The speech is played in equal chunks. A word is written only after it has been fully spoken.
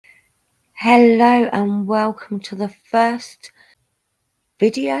Hello and welcome to the first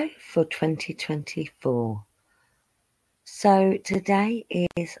video for 2024. So today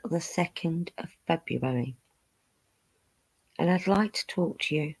is the 2nd of February and I'd like to talk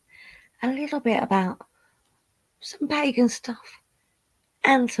to you a little bit about some pagan stuff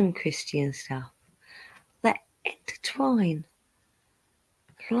and some Christian stuff that intertwine.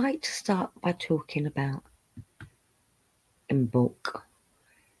 I'd like to start by talking about Imbolc.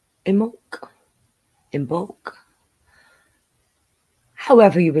 Imbolc,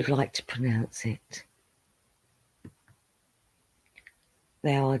 however you would like to pronounce it.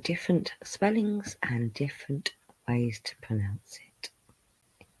 There are different spellings and different ways to pronounce it.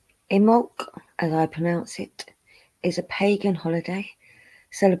 Imbolc, as I pronounce it, is a pagan holiday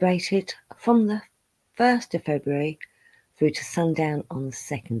celebrated from the 1st of February through to sundown on the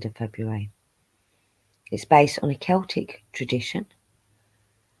 2nd of February. It's based on a Celtic tradition.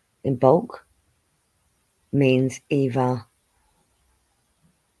 Imbolc means either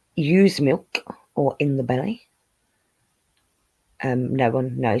use milk or in the belly. No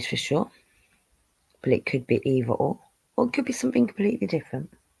one knows for sure, but it could be either or it could be something completely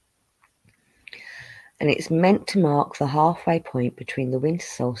different. And it's meant to mark the halfway point between the winter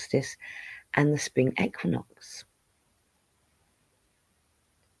solstice and the spring equinox.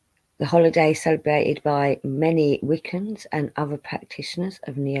 The holiday is celebrated by many Wiccans and other practitioners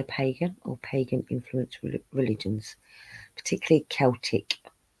of neo-pagan or pagan-influenced religions, particularly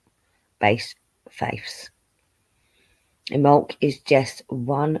Celtic-based faiths. Imbolc is just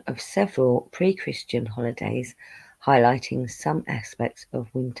one of several pre-Christian holidays highlighting some aspects of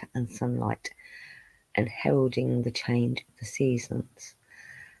winter and sunlight and heralding the change of the seasons.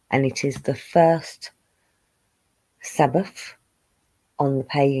 And it is the first Sabbath on the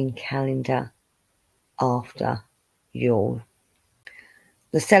pagan calendar after Yule.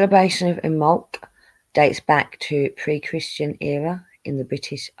 The celebration of Imbolc dates back to pre-Christian era in the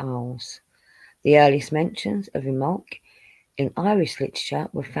British Isles. The earliest mentions of Imbolc in Irish literature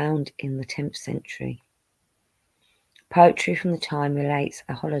were found in the 10th century. Poetry from the time relates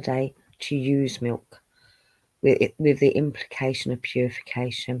a holiday to use milk, with the implication of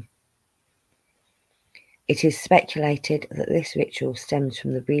purification. It is speculated that this ritual stems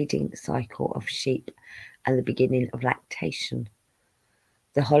from the breeding cycle of sheep and the beginning of lactation.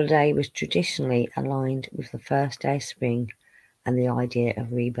 The holiday was traditionally aligned with the first day of spring and the idea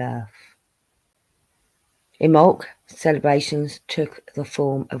of rebirth. Imbolc celebrations took the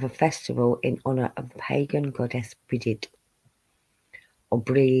form of a festival in honour of the pagan goddess Brigid, or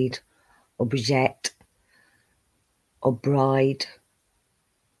Breed, or Brigitte, or Bride,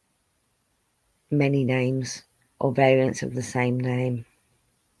 many names or variants of the same name,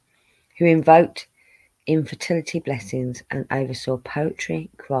 who invoked infertility blessings and oversaw poetry,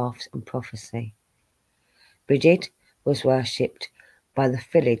 crafts and prophecy. Brigid was worshipped by the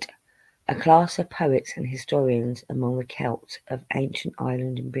Philid, a class of poets and historians among the Celts of ancient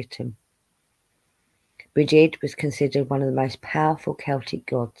Ireland and Britain. Brigid was considered one of the most powerful Celtic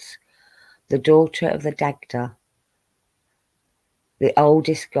gods, the daughter of the Dagda, the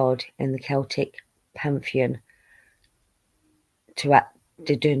oldest god in the Celtic pantheon,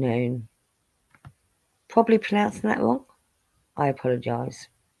 Tuatha. Probably pronouncing that wrong. I apologise.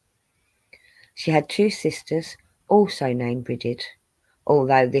 She had two sisters, also named Brigid,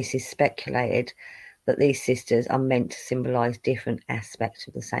 although this is speculated that these sisters are meant to symbolise different aspects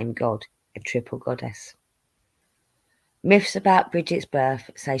of the same god, a triple goddess. Myths about Brigid's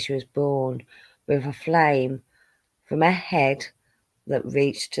birth say she was born with a flame from her head that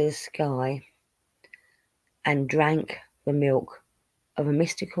reached to the sky and drank the milk of a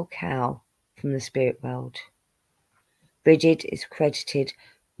mystical cow from the spirit world. Brigid is credited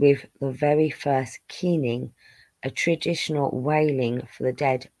with the very first keening, a traditional wailing for the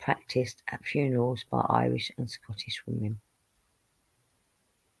dead practised at funerals by Irish and Scottish women.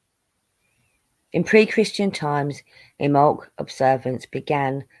 In pre-Christian times, Imbolc observance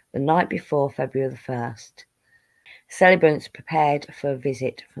began the night before February the 1st. Celebrants prepared for a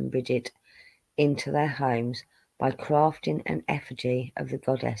visit from Brigid into their homes by crafting an effigy of the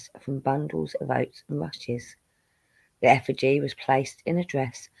goddess from bundles of oats and rushes. The effigy was placed in a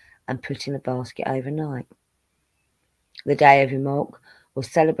dress and put in a basket overnight. The day of Imbolc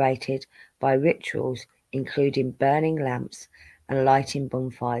was celebrated by rituals including burning lamps and lighting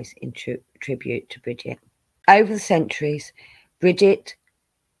bonfires in tribute to Brigid. Over the centuries, Brigid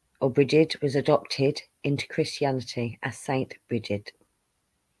was adopted into Christianity as Saint Brigid,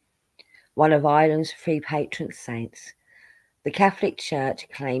 one of Ireland's three patron saints. The Catholic Church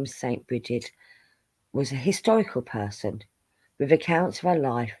claims Saint Brigid was a historical person. with accounts of her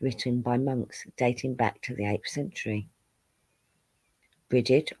life written by monks dating back to the 8th century.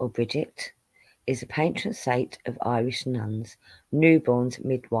 Bridget, or Bridget, is a patron saint of Irish nuns, newborns,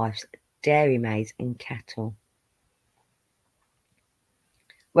 midwives, dairymaids and cattle.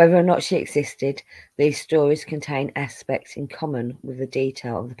 Whether or not she existed, these stories contain aspects in common with the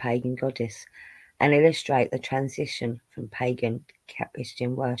detail of the pagan goddess and illustrate the transition from pagan to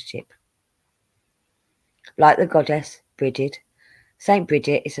Christian worship. Like the goddess Bridget, Saint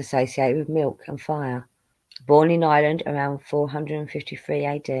Bridget is associated with milk and fire. Born in Ireland around 453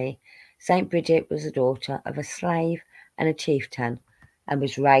 AD, Saint Bridget was the daughter of a slave and a chieftain and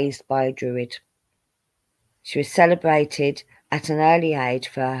was raised by a druid. She was celebrated at an early age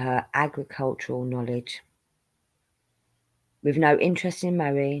for her agricultural knowledge. With no interest in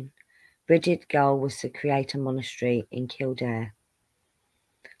marrying, Bridget's goal was to create a monastery in Kildare,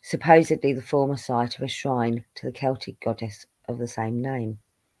 supposedly the former site of a shrine to the Celtic goddess of the same name.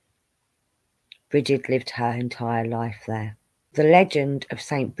 Bridget lived her entire life there. The legend of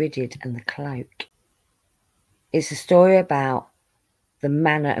Saint Bridget and the cloak is a story about the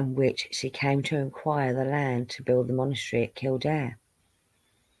manner in which she came to acquire the land to build the monastery at Kildare.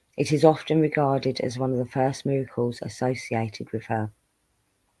 It is often regarded as one of the first miracles associated with her.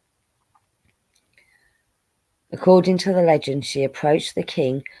 According to the legend, she approached the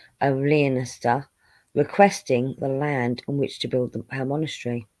king of Leinster, requesting the land on which to build her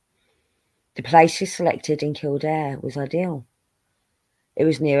monastery. The place she selected in Kildare was ideal. It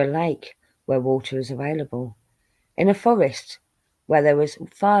was near a lake where water was available, in a forest where there was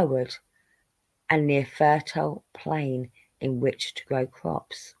firewood, and near fertile plain in which to grow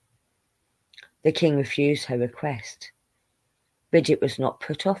crops. The king refused her request. Bridget was not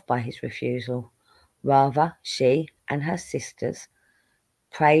put off by his refusal. Rather, she and her sisters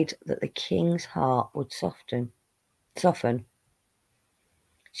prayed that the king's heart would soften.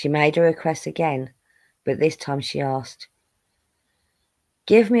 She made her request again, but this time she asked,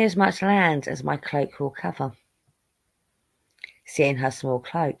 "Give me as much land as my cloak will cover." Seeing her small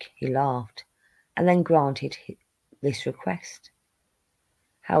cloak, he laughed, and then granted this request.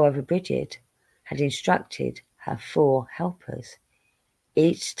 However, Bridget had instructed her 4 helpers,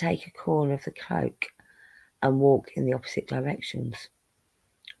 each to take a corner of the cloak and walk in the opposite directions,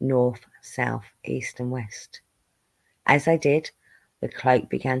 north, south, east and west. As they did, the cloak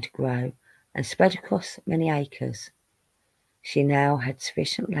began to grow and spread across many acres. She now had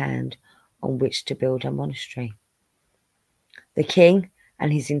sufficient land on which to build a monastery. The king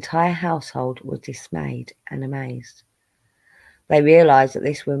and his entire household were dismayed and amazed. They realized that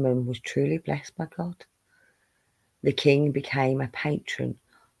this woman was truly blessed by God. The king became a patron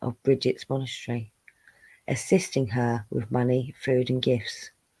of Bridget's monastery, assisting her with money, food and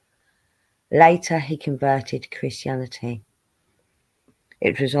gifts. Later, he converted to Christianity.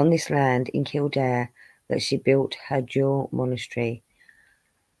 It was on this land in Kildare that she built her dual monastery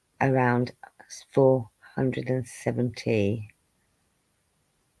around 470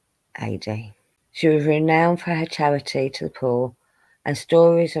 AD. She was renowned for her charity to the poor, and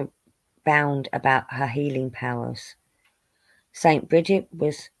stories abound about her healing powers. Saint Bridget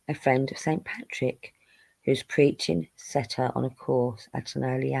was a friend of Saint Patrick, whose preaching set her on a course at an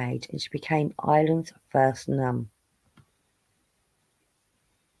early age, and she became Ireland's first nun.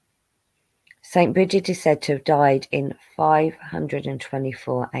 Saint Bridget is said to have died in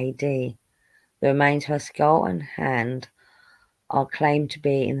 524 AD. The remains of her skull and hand are claimed to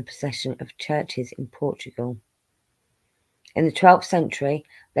be in the possession of churches in Portugal. In the 12th century,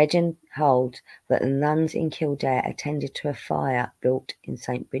 legend holds that the nuns in Kildare attended to a fire built in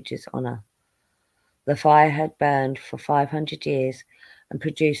Saint Bridget's honour. The fire had burned for 500 years and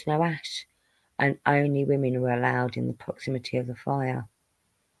produced no ash, and only women were allowed in the proximity of the fire.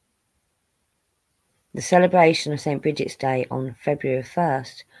 The celebration of St. Bridget's Day on February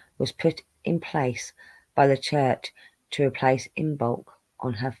 1st was put in place by the church to replace Imbolc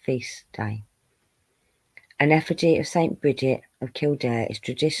on her feast day. An effigy of St. Bridget of Kildare is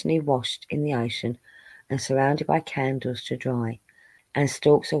traditionally washed in the ocean and surrounded by candles to dry, and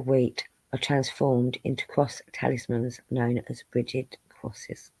stalks of wheat are transformed into cross talismans known as Bridget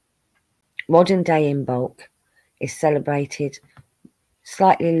crosses. Modern-day Imbolc is celebrated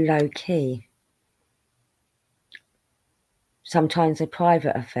slightly low-key, sometimes a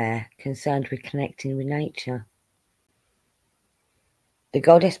private affair concerned with connecting with nature. The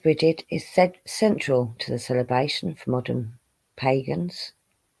goddess Bridget is central to the celebration for modern pagans,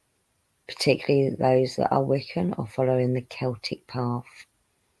 particularly those that are Wiccan or following the Celtic path.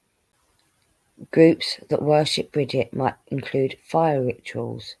 Groups that worship Bridget might include fire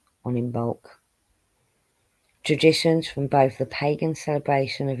rituals on Imbolc, Traditions from both the pagan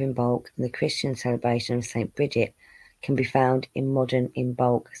celebration of Imbolc and the Christian celebration of St. Bridget can be found in modern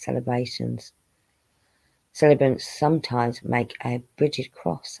Imbolc celebrations. Celebrants sometimes make a Bridget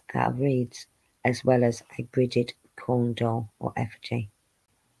cross out of reeds, as well as a Bridget corn doll or effigy.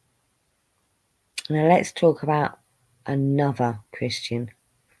 Now let's talk about another Christian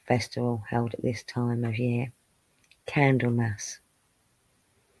festival held at this time of year, Candlemas.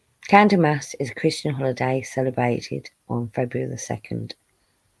 Candlemas is a Christian holiday celebrated on February the 2nd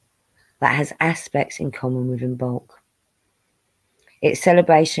that has aspects in common with Imbolc. Its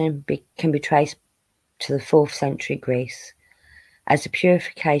celebration can be traced to the 4th century Greece as a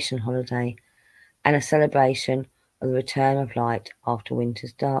purification holiday and a celebration of the return of light after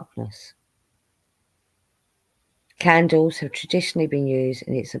winter's darkness. Candles have traditionally been used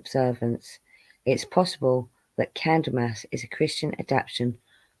in its observance. It's possible that Candlemas is a Christian adaptation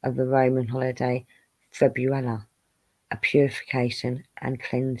of the Roman holiday Februella, a purification and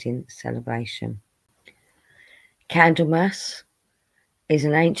cleansing celebration. Candlemas is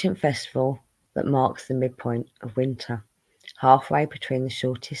an ancient festival that marks the midpoint of winter, halfway between the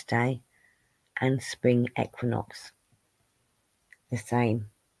shortest day and spring equinox, the same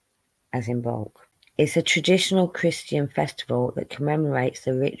as Imbolc. It's a traditional Christian festival that commemorates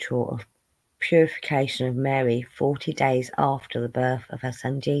the ritual of purification of Mary 40 days after the birth of her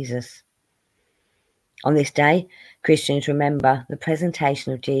son Jesus. On this day, Christians remember the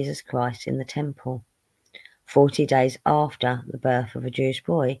presentation of Jesus Christ in the temple. 40 days after the birth of a Jewish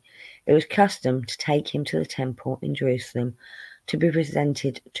boy, it was custom to take him to the temple in Jerusalem to be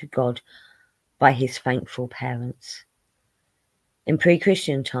presented to God by his thankful parents. In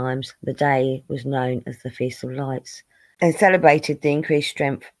pre-Christian times, the day was known as the Feast of Lights and celebrated the increased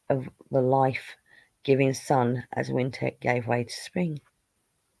strength of the life-giving sun as winter gave way to spring.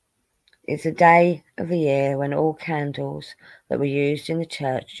 It's a day of the year when all candles that were used in the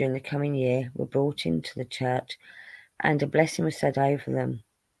church during the coming year were brought into the church and a blessing was said over them.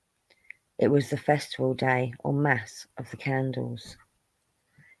 It was the festival day or Mass of the candles.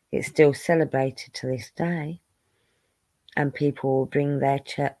 It's still celebrated to this day, and people will bring their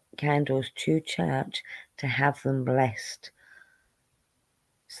candles to church to have them blessed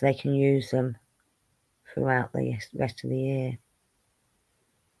so they can use them throughout the rest of the year.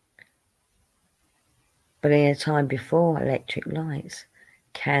 But in a time before electric lights,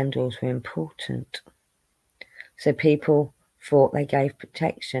 candles were important. So people thought they gave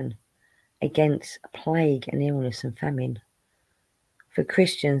protection against plague and illness and famine. For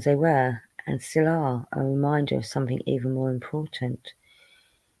Christians they were, and still are, a reminder of something even more important.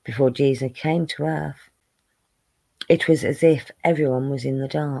 Before Jesus came to earth, it was as if everyone was in the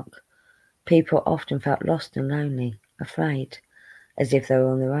dark. People often felt lost and lonely, afraid, as if they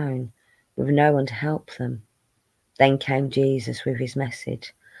were on their own, with no one to help them. Then came Jesus with his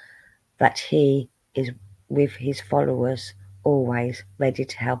message that he is with his followers, always ready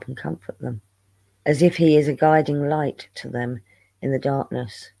to help and comfort them, as if he is a guiding light to them in the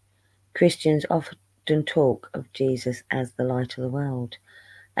darkness. Christians often talk of Jesus as the light of the world,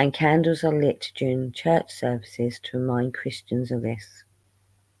 and candles are lit during church services to remind Christians of this.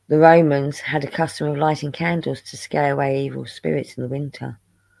 The Romans had a custom of lighting candles to scare away evil spirits in the winter.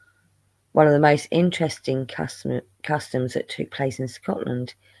 One of the most interesting customs that took place in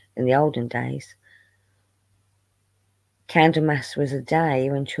Scotland in the olden days. Candlemas was a day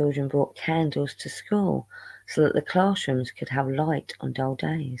when children brought candles to school so that the classrooms could have light on dull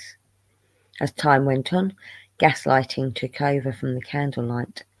days. As time went on, gas lighting took over from the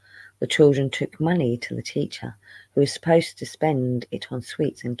candlelight. The children took money to the teacher, who was supposed to spend it on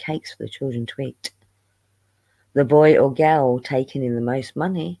sweets and cakes for the children to eat. The boy or girl taking in the most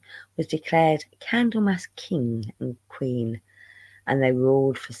money was declared Candlemas King and Queen, and they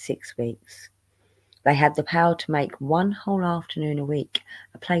ruled for 6 weeks. They had the power to make one whole afternoon a week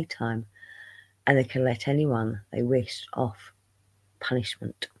a playtime, and they could let anyone they wished off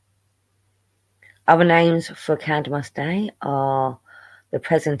punishment. Other names for Candlemas Day are the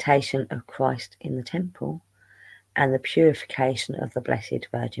presentation of Christ in the temple and the purification of the Blessed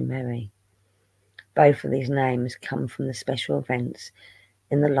Virgin Mary. Both of these names come from the special events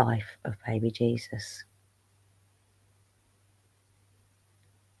in the life of baby Jesus.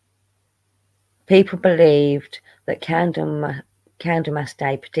 People believed that Candlemas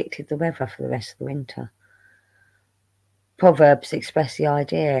Day predicted the weather for the rest of the winter. Proverbs express the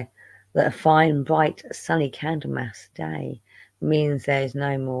idea that a fine, bright, sunny Candlemas Day means there is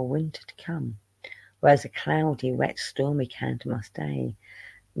no more winter to come, whereas a cloudy, wet, stormy Candlemas Day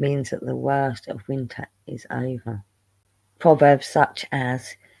means that the worst of winter is over. Proverbs such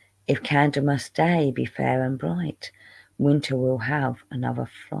as, If Candlemas Day be fair and bright, winter will have another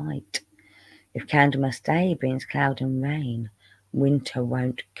flight. If Candlemas Day brings cloud and rain, winter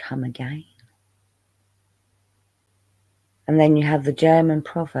won't come again. And then you have the German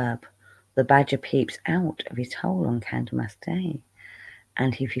proverb, the badger peeps out of his hole on Candlemas Day,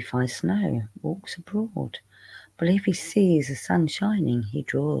 and if he finds snow, walks abroad. But if he sees the sun shining, he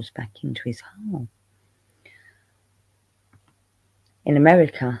draws back into his hole. In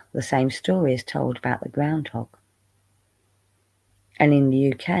America, the same story is told about the groundhog. And in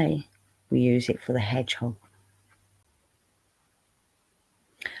the UK, we use it for the hedgehog.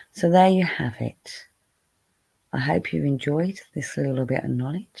 So there you have it. I hope you enjoyed this little bit of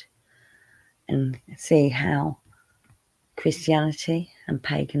knowledge and see how Christianity and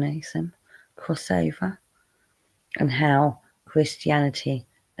paganism cross over, and how Christianity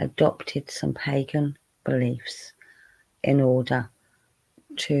adopted some pagan beliefs in order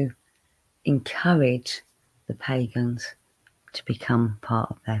to encourage the pagans to become part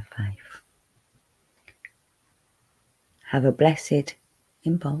of their faith. Have a blessed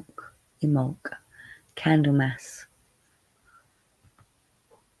Imbolc, Candlemas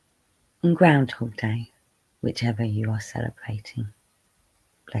and Groundhog Day, whichever you are celebrating.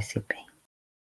 Blessed be.